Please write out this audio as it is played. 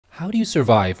How do you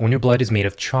survive when your blood is made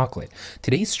of chocolate?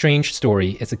 Today's strange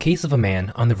story is a case of a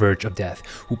man on the verge of death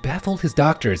who baffled his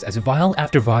doctors as vial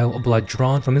after vial of blood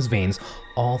drawn from his veins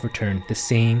all returned the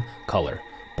same color,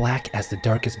 black as the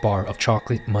darkest bar of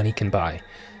chocolate money can buy.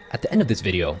 At the end of this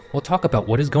video, we'll talk about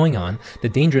what is going on, the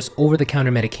dangerous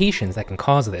over-the-counter medications that can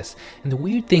cause this, and the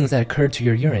weird things that occur to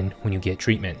your urine when you get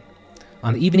treatment.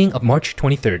 On the evening of March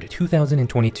 23,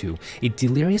 2022, a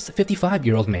delirious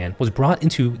 55-year-old man was brought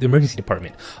into the emergency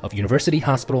department of University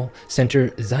Hospital Center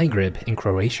Zagreb in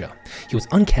Croatia. He was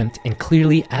unkempt and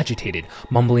clearly agitated,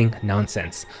 mumbling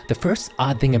nonsense. The first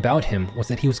odd thing about him was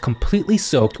that he was completely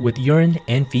soaked with urine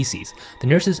and feces. The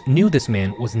nurses knew this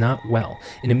man was not well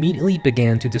and immediately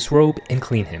began to disrobe and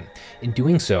clean him. In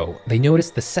doing so, they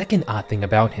noticed the second odd thing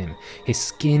about him. His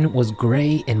skin was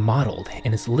gray and mottled,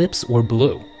 and his lips were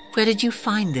blue. Where did you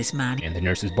find this man? And the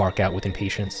nurses bark out with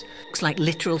impatience. Looks like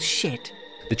literal shit.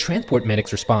 The transport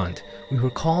medics respond. We were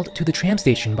called to the tram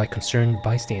station by concerned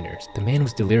bystanders. The man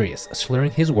was delirious,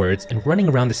 slurring his words and running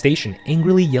around the station,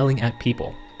 angrily yelling at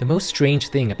people. The most strange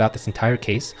thing about this entire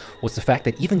case was the fact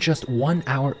that even just 1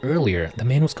 hour earlier, the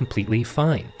man was completely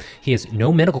fine. He has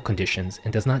no medical conditions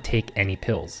and does not take any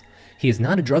pills. He is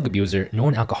not a drug abuser nor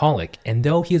an alcoholic, and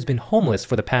though he has been homeless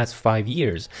for the past 5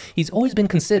 years, he's always been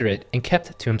considerate and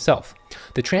kept to himself.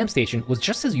 The tram station was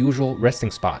just his usual resting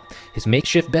spot. His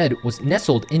makeshift bed was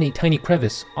nestled in a tiny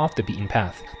crevice off the beaten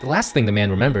path. The last thing the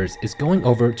man remembers is going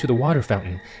over to the water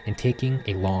fountain and taking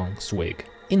a long swig.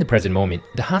 In the present moment,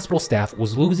 the hospital staff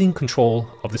was losing control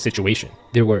of the situation.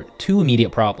 There were two immediate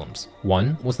problems.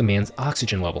 One was the man's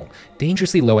oxygen level.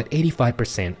 Dangerously low at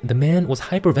 85%, the man was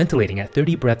hyperventilating at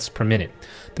 30 breaths per minute.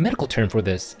 The medical term for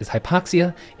this is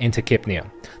hypoxia and tachypnea.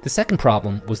 The second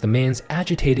problem was the man's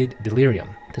agitated delirium.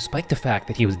 Despite the fact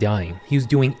that he was dying, he was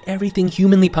doing everything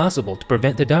humanly possible to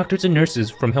prevent the doctors and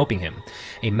nurses from helping him.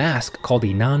 A mask called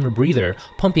a non-rebreather,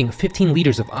 pumping 15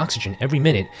 liters of oxygen every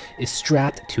minute, is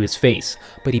strapped to his face,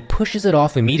 but he pushes it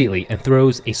off immediately and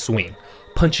throws a swing,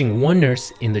 punching one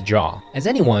nurse in the jaw. As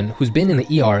anyone who's been in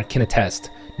the ER can attest,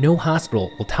 no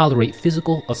hospital will tolerate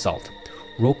physical assault.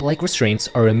 Rope-like restraints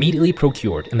are immediately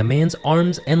procured, and the man's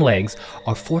arms and legs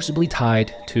are forcibly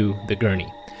tied to the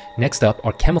gurney. Next up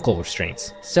are chemical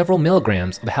restraints. Several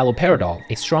milligrams of haloperidol,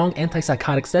 a strong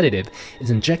antipsychotic sedative,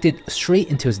 is injected straight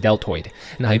into his deltoid.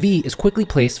 An IV is quickly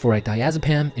placed for a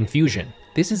diazepam infusion.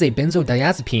 This is a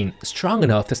benzodiazepine strong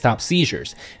enough to stop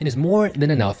seizures and is more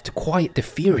than enough to quiet the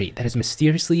fury that has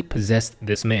mysteriously possessed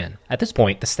this man. At this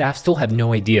point, the staff still have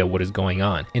no idea what is going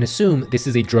on and assume this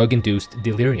is a drug-induced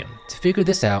delirium. To figure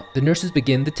this out, the nurses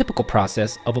begin the typical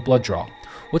process of a blood draw.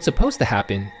 What's supposed to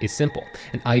happen is simple.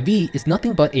 An IV is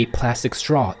nothing but a plastic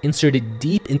straw inserted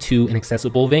deep into an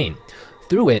accessible vein.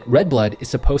 Through it, red blood is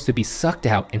supposed to be sucked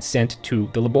out and sent to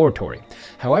the laboratory.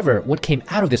 However, what came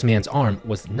out of this man's arm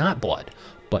was not blood,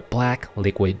 but black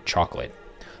liquid chocolate.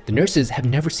 The nurses have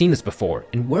never seen this before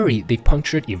and worry they've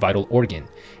punctured a vital organ.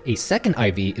 A second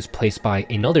IV is placed by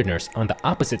another nurse on the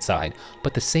opposite side,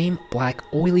 but the same black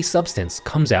oily substance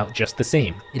comes out just the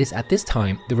same. It is at this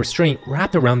time the restraint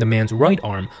wrapped around the man's right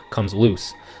arm comes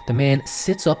loose. The man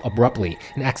sits up abruptly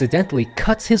and accidentally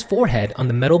cuts his forehead on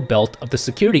the metal belt of the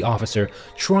security officer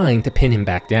trying to pin him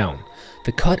back down.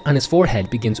 The cut on his forehead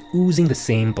begins oozing the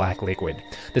same black liquid.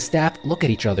 The staff look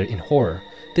at each other in horror.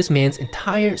 This man's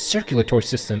entire circulatory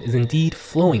system is indeed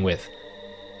flowing with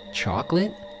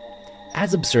chocolate?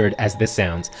 As absurd as this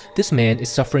sounds, this man is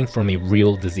suffering from a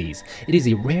real disease. It is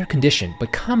a rare condition,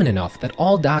 but common enough that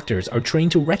all doctors are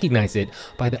trained to recognize it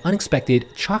by the unexpected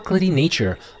chocolatey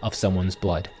nature of someone's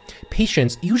blood.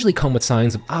 Patients usually come with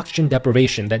signs of oxygen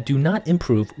deprivation that do not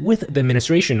improve with the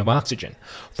administration of oxygen,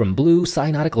 from blue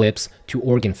cyanotic lips to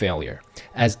organ failure.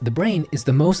 As the brain is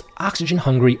the most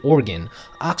oxygen-hungry organ,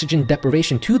 oxygen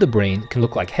deprivation to the brain can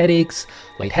look like headaches,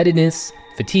 lightheadedness,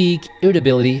 fatigue,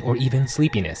 irritability, or even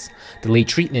sleepiness. Delay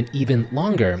treatment even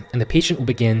longer, and the patient will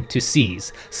begin to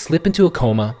seize, slip into a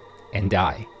coma, and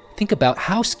die. Think about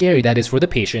how scary that is for the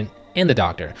patient and the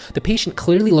doctor. The patient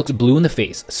clearly looks blue in the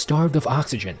face, starved of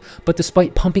oxygen, but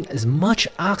despite pumping as much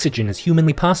oxygen as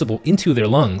humanly possible into their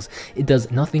lungs, it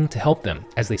does nothing to help them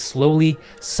as they slowly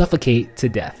suffocate to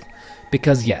death.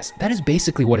 Because yes, that is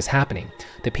basically what is happening.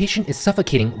 The patient is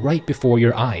suffocating right before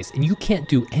your eyes, and you can't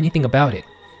do anything about it.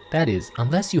 That is,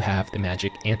 unless you have the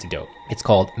magic antidote. It's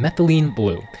called methylene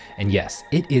blue, and yes,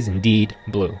 it is indeed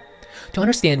blue. To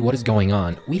understand what is going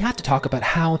on, we have to talk about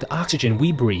how the oxygen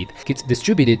we breathe gets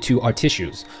distributed to our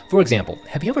tissues. For example,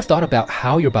 have you ever thought about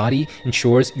how your body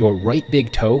ensures your right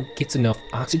big toe gets enough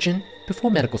oxygen?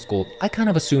 Before medical school, I kind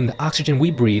of assumed the oxygen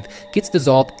we breathe gets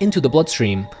dissolved into the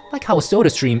bloodstream, like how a soda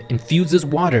stream infuses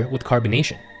water with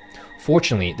carbonation.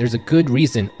 Fortunately, there's a good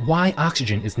reason why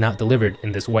oxygen is not delivered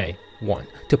in this way. 1.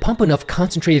 To pump enough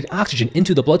concentrated oxygen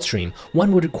into the bloodstream,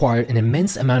 one would require an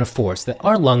immense amount of force that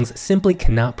our lungs simply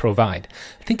cannot provide.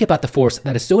 Think about the force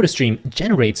that a soda stream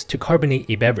generates to carbonate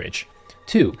a beverage.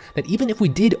 2. That even if we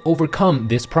did overcome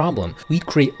this problem, we'd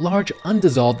create large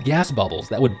undissolved gas bubbles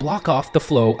that would block off the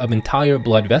flow of entire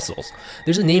blood vessels.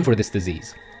 There's a name for this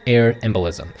disease: air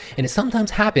embolism, and it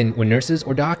sometimes happens when nurses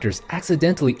or doctors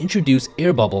accidentally introduce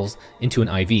air bubbles into an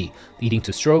IV, leading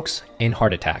to strokes and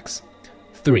heart attacks.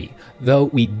 3. Though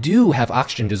we do have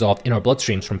oxygen dissolved in our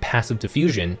bloodstreams from passive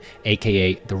diffusion,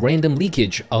 aka the random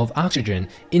leakage of oxygen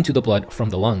into the blood from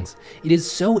the lungs, it is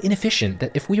so inefficient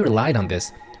that if we relied on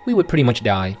this, we would pretty much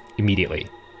die immediately.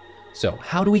 So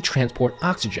how do we transport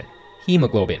oxygen?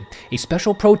 Hemoglobin, a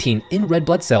special protein in red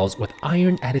blood cells with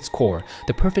iron at its core,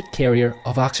 the perfect carrier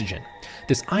of oxygen.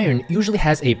 This iron usually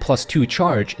has a +2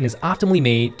 charge and is optimally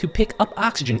made to pick up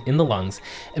oxygen in the lungs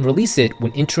and release it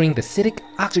when entering the acidic,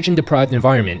 oxygen-deprived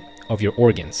environment of your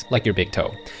organs, like your big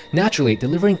toe, naturally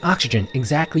delivering oxygen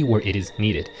exactly where it is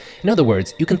needed. In other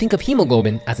words, you can think of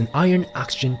hemoglobin as an iron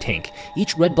oxygen tank.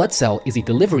 Each red blood cell is a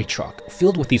delivery truck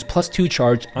filled with these +2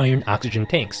 charged iron oxygen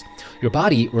tanks. Your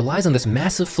body relies on this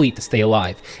massive fleet to stay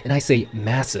alive, and I say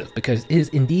massive because it is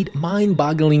indeed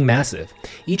mind-bogglingly massive.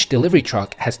 Each delivery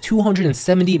truck has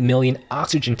 270 million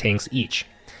oxygen tanks each.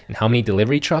 And how many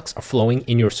delivery trucks are flowing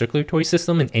in your circulatory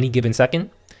system in any given second?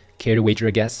 Care to wager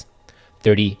a guess?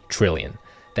 30 trillion.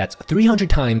 That's 300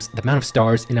 times the amount of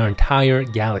stars in our entire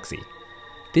galaxy.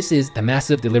 This is the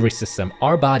massive delivery system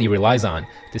our body relies on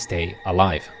to stay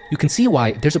alive. You can see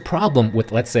why there's a problem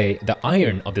with, let's say, the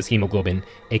iron of this hemoglobin,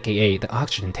 aka the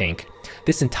oxygen tank.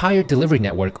 This entire delivery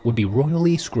network would be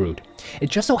royally screwed. It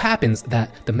just so happens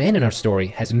that the man in our story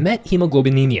has met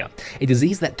hemoglobinemia, a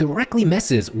disease that directly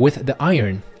messes with the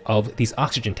iron of these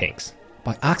oxygen tanks.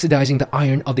 By oxidizing the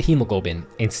iron of the hemoglobin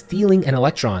and stealing an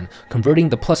electron, converting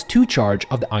the +2 charge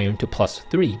of the iron to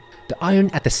 +3, the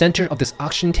iron at the center of this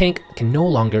oxygen tank can no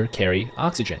longer carry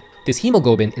oxygen. This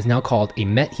hemoglobin is now called a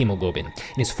methemoglobin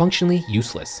and is functionally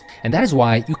useless. And that is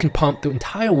why you can pump the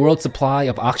entire world's supply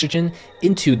of oxygen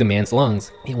into the man's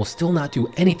lungs, and it will still not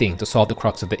do anything to solve the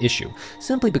crux of the issue,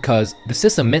 simply because the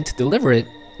system meant to deliver it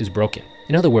is broken.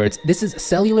 In other words, this is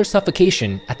cellular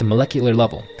suffocation at the molecular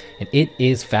level, and it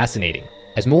is fascinating.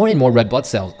 As more and more red blood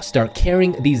cells start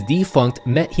carrying these defunct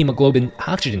methemoglobin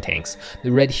oxygen tanks,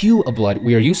 the red hue of blood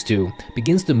we are used to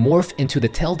begins to morph into the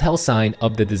telltale sign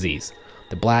of the disease,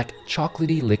 the black,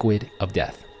 chocolatey liquid of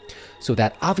death. So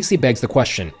that obviously begs the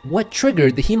question, what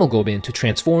triggered the hemoglobin to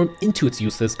transform into its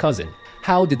useless cousin?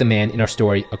 How did the man in our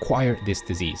story acquire this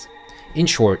disease? In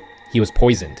short, he was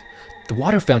poisoned. The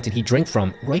water fountain he drank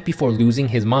from right before losing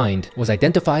his mind was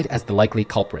identified as the likely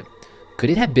culprit. Could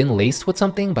it have been laced with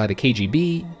something by the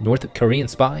KGB, North Korean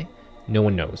spy? No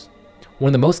one knows. One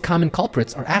of the most common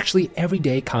culprits are actually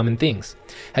everyday common things.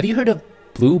 Have you heard of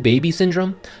blue baby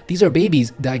syndrome? These are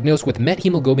babies diagnosed with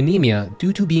methemoglobinemia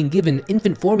due to being given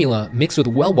infant formula mixed with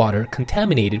well water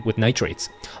contaminated with nitrates.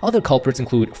 Other culprits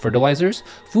include fertilizers,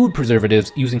 food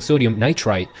preservatives using sodium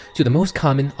nitrite, to the most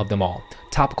common of them all,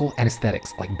 topical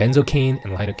anesthetics like benzocaine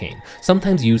and lidocaine,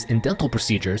 sometimes used in dental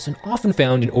procedures and often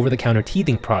found in over-the-counter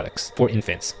teething products for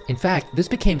infants. In fact, this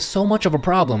became so much of a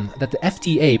problem that the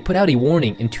FDA put out a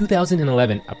warning in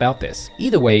 2011 about this.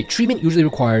 Either way, treatment usually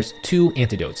requires two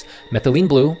antidotes, methylene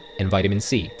blue and vitamin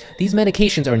C. These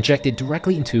medications are injected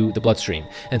directly into the bloodstream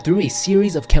and through a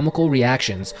series of chemical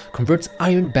reactions converts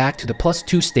iron back to the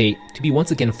 +2 state to be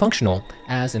once again functional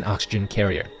as an oxygen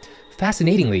carrier.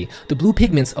 Fascinatingly, the blue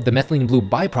pigments of the methylene blue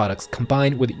byproducts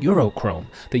combine with urochrome,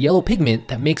 the yellow pigment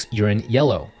that makes urine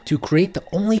yellow, to create the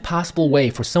only possible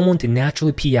way for someone to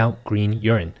naturally pee out green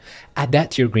urine. Add that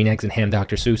to your green eggs and ham,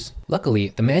 Dr. Seuss.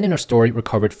 Luckily, the man in our story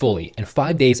recovered fully, and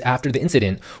 5 days after the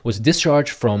incident was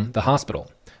discharged from the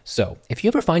hospital. So, if you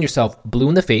ever find yourself blue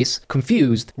in the face,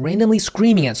 confused, randomly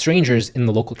screaming at strangers in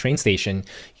the local train station,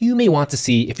 you may want to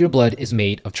see if your blood is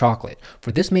made of chocolate,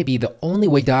 for this may be the only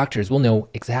way doctors will know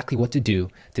exactly what to do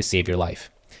to save your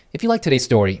life. If you like today's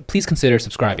story, please consider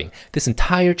subscribing. This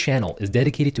entire channel is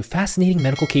dedicated to fascinating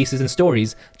medical cases and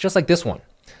stories just like this one.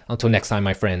 Until next time,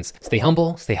 my friends, stay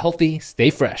humble, stay healthy,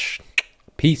 stay fresh.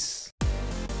 Peace.